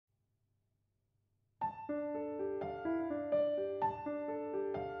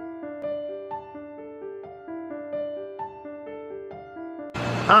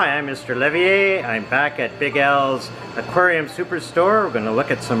Hi, I'm Mr. Levier. I'm back at Big Al's Aquarium Superstore. We're going to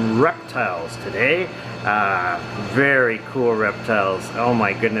look at some reptiles today. Very cool reptiles. Oh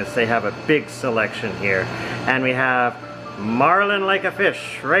my goodness, they have a big selection here. And we have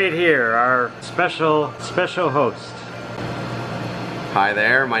Marlon-like-the-Fish right here, our special host. Hi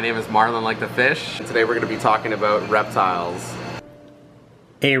there, my name is Marlon-like-the-Fish. Today we're going to be talking about reptiles.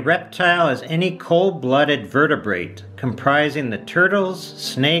 A reptile is any cold-blooded vertebrate comprising the turtles,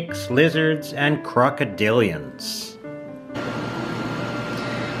 snakes, lizards, and crocodilians.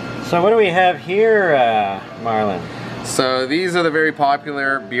 So what do we have here, Marlon? So these are the very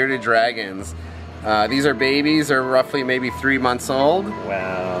popular bearded dragons. These are babies, they're roughly maybe 3 months old.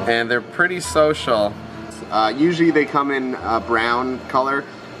 Wow. And they're pretty social. Usually they come in brown color,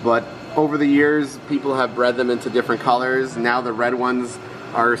 but over the years people have bred them into different colors. Now the red ones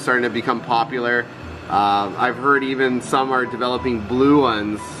are starting to become popular. I've heard even some are developing blue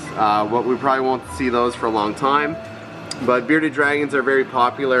ones. What we probably won't see those for a long time. But bearded dragons are very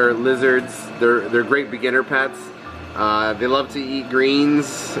popular. Lizards, they're great beginner pets. They love to eat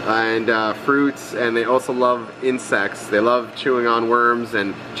greens and fruits, and they also love insects. They love chewing on worms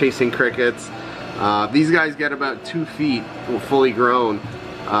and chasing crickets. These guys get about 2 feet fully grown.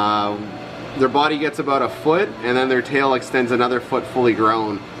 Their body gets about a foot, and then their tail extends another foot fully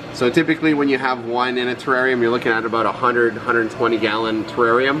grown. So typically when you have one in a terrarium, you're looking at about 120 gallon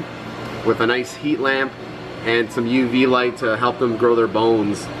terrarium with a nice heat lamp and some UV light to help them grow their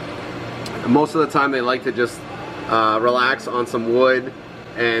bones. Most of the time they like to just relax on some wood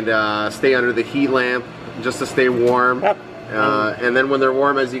and stay under the heat lamp just to stay warm. And then when they're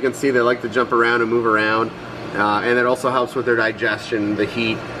warm, as you can see, they like to jump around and move around. And it also helps with their digestion, the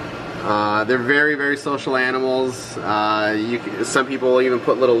heat. They're very, very social animals. Some people will even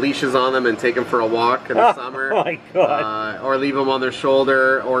put little leashes on them and take them for a walk in the summer. Oh my God. Or leave them on their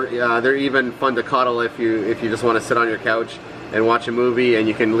shoulder, or they're even fun to cuddle if you just want to sit on your couch and watch a movie, and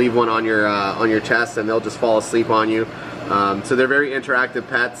you can leave one on your chest and they'll just fall asleep on you. So they're very interactive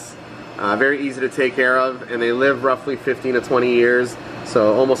pets, very easy to take care of, and they live roughly 15 to 20 years,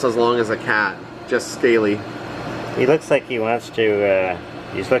 so almost as long as a cat, just scaly. He looks like he wants to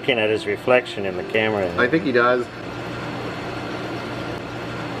he's looking at his reflection in the camera. I think he does.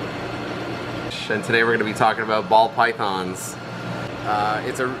 And today we're going to be talking about ball pythons.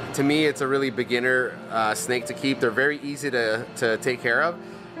 To me, it's a really beginner snake to keep. They're very easy to take care of.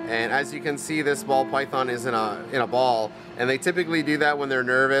 And as you can see, this ball python is in a ball. And they typically do that when they're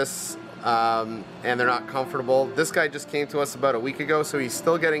nervous and they're not comfortable. This guy just came to us about a week ago, so he's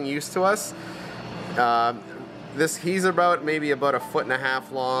still getting used to us. He's maybe about 1.5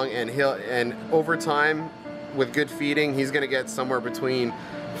 feet long, and over time, with good feeding, he's going to get somewhere between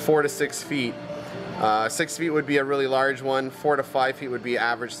 4 to 6 feet. 6 feet would be a really large one. 4 to 5 feet would be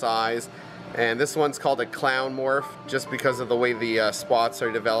average size. And this one's called a clown morph, just because of the way the spots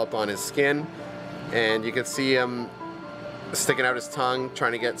are developed on his skin. And you can see him sticking out his tongue,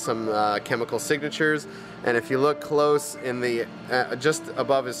 trying to get some chemical signatures. And if you look close in the just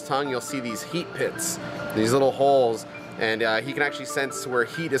above his tongue, you'll see these heat pits, these little holes, and he can actually sense where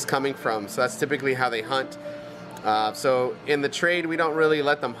heat is coming from. So that's typically how they hunt. So in the trade, we don't really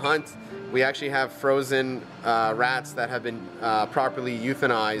let them hunt. We actually have frozen rats that have been properly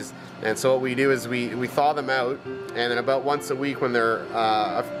euthanized. And so what we do is we thaw them out, and then about once a week when they're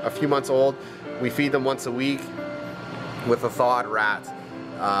a few months old, we feed them once a week with a thawed rat.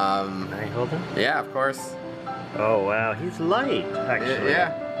 Can I hold him? Yeah, of course. Oh wow, he's light, actually.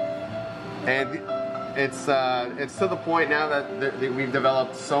 Yeah, and it's to the point now that we've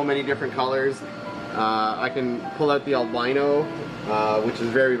developed so many different colors. I can pull out the albino, which is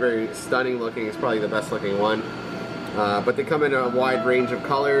very, very stunning looking. It's probably the best looking one. But they come in a wide range of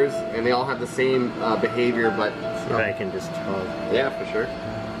colors, and they all have the same behavior. But see if I can just hold. Yeah, for sure.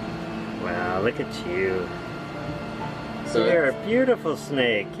 Wow, look at you. So you're a beautiful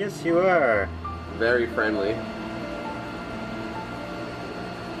snake. Yes, you are. Very friendly.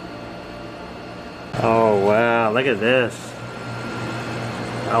 Oh wow, look at this.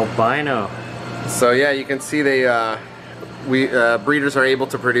 Albino. So yeah, you can see breeders are able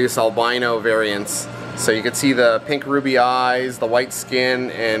to produce albino variants. So you can see the pink ruby eyes, the white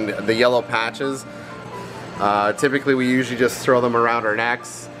skin, and the yellow patches. Typically we usually just throw them around our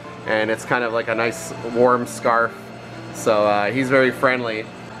necks, and it's kind of like a nice warm scarf. So he's very friendly.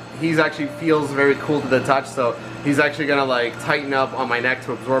 He actually feels very cool to the touch, so he's actually gonna like tighten up on my neck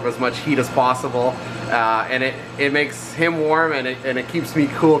to absorb as much heat as possible, and it makes him warm, and it keeps me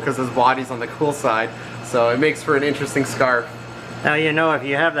cool because his body's on the cool side. So it makes for an interesting scarf. Now you know, if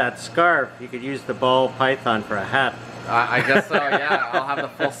you have that scarf, you could use the ball python for a hat. I guess so, yeah. I'll have the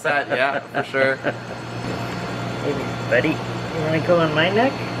full set, yeah, for sure. Hey, buddy, you want to go on my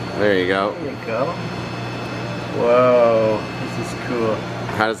neck? There you go. There you go. Whoa, this is cool.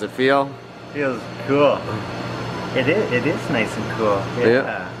 How does it feel? Feels cool. It is nice and cool.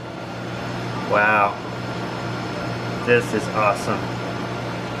 Yeah. Wow. This is awesome.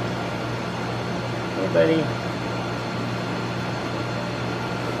 Hey, buddy.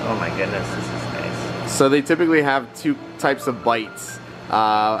 Oh my goodness, this is nice. So they typically have two types of bites.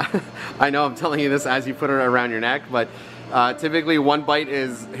 I know I'm telling you this as you put it around your neck, but typically one bite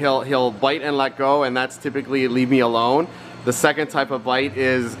is he'll bite and let go, and that's typically leave me alone. The second type of bite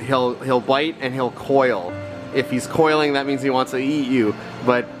is he'll bite and he'll coil. If he's coiling, that means he wants to eat you.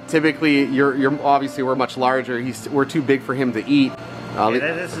 But typically, you're obviously we're much larger. We're too big for him to eat. Okay,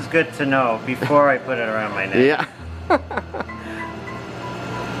 this is good to know before I put it around my neck. Yeah.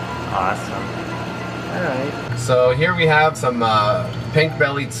 Awesome. All right. So here we have some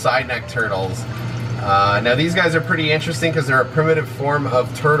pink-bellied side-neck turtles. Now these guys are pretty interesting because they're a primitive form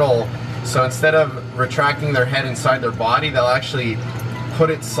of turtle. So instead of retracting their head inside their body, they'll actually put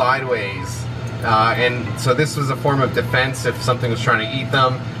it sideways. And so this was a form of defense if something was trying to eat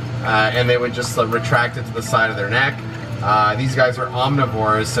them, and they would just retract it to the side of their neck. These guys are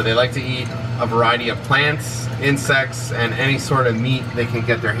omnivores, so they like to eat a variety of plants, insects, and any sort of meat they can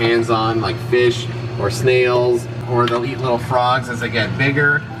get their hands on, like fish or snails, or they'll eat little frogs as they get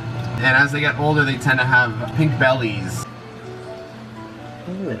bigger. And as they get older, they tend to have pink bellies.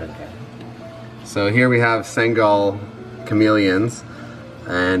 So here we have Senegal chameleons,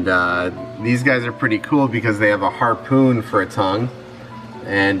 and these guys are pretty cool because they have a harpoon for a tongue,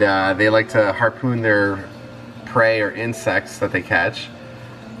 and they like to harpoon their prey or insects that they catch.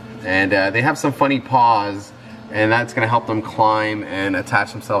 And they have some funny paws, and that's going to help them climb and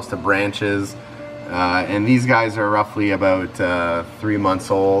attach themselves to branches. And these guys are roughly about 3 months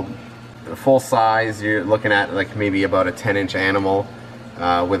old. Full size, you're looking at like maybe about a 10-inch animal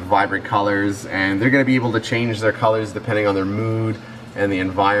with vibrant colors, and they're going to be able to change their colors depending on their mood and the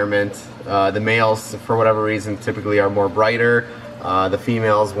environment. The males, for whatever reason, typically are more brighter. The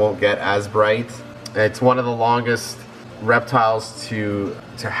females won't get as bright. It's one of the longest reptiles to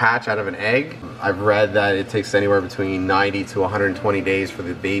hatch out of an egg. I've read that it takes anywhere between 90 to 120 days for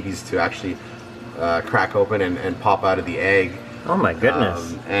the babies to actually crack open and pop out of the egg. Oh my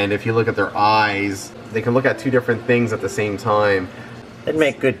goodness. And if you look at their eyes, they can look at two different things at the same time. They'd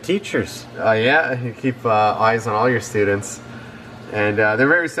make good teachers. Yeah, you keep eyes on all your students. And they're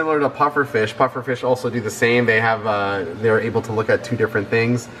very similar to pufferfish. Pufferfish also do the same. They're able to look at two different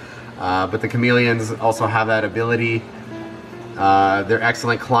things. But the chameleons also have that ability. They're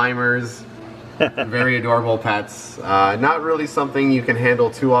excellent climbers. Very adorable pets. Not really something you can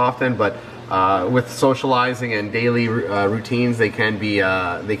handle too often, but with socializing and daily routines, they can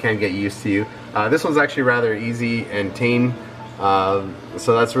get used to you. This one's actually rather easy and tame, so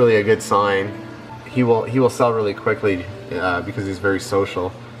that's really a good sign. He will sell really quickly because he's very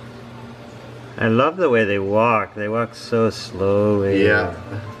social. I love the way they walk. They walk so slowly. Yeah.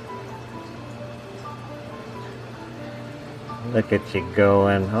 Look at you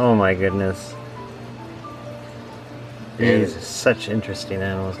going. Oh my goodness. These are such interesting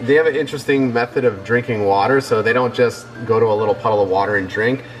animals. They have an interesting method of drinking water, so they don't just go to a little puddle of water and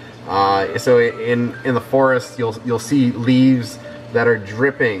drink. So in the forest, you'll see leaves that are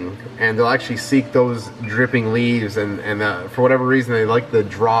dripping, and they'll actually seek those dripping leaves, and for whatever reason they like the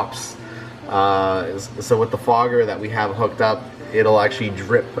drops. So with the fogger that we have hooked up, it'll actually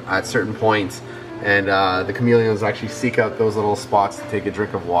drip at certain points, and the chameleons actually seek out those little spots to take a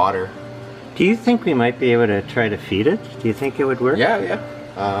drink of water. Do you think we might be able to try to feed it? Do you think it would work? Yeah.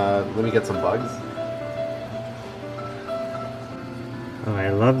 Let me get some bugs. Oh, I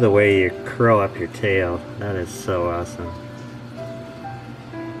love the way you curl up your tail. That is so awesome.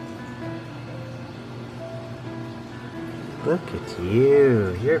 Look at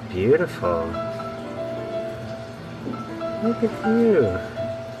you. You're beautiful. Look at you.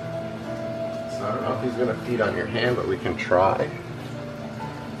 So I don't know if he's going to feed on your hand, but we can try.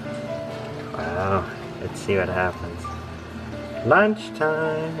 Wow. Let's see what happens.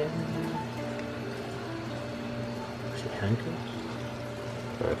 Lunchtime. Is he hungry?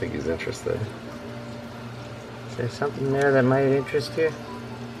 I think he's interested. Is there something there that might interest you?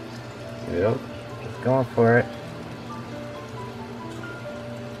 Yep. He's going for it.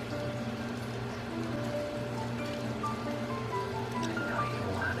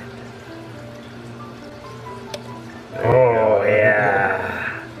 Oh,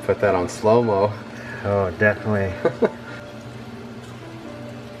 yeah. Put that on slow-mo. Oh, definitely.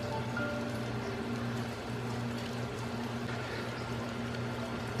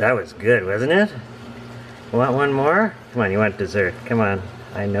 That was good, wasn't it? Want one more? Come on, you want dessert. Come on.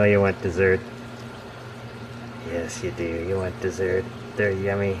 I know you want dessert. Yes, you do. You want dessert. They're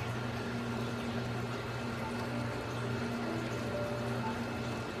yummy.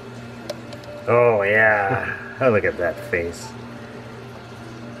 Oh, yeah. Oh, look at that face.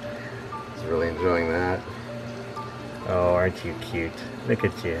 He's really enjoying that. Oh, aren't you cute? Look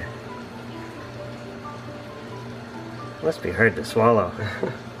at you. Must be hard to swallow.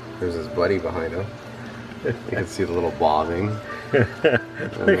 There's his buddy behind him. You can see the little bobbing. Look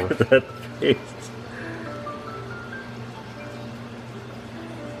at that face.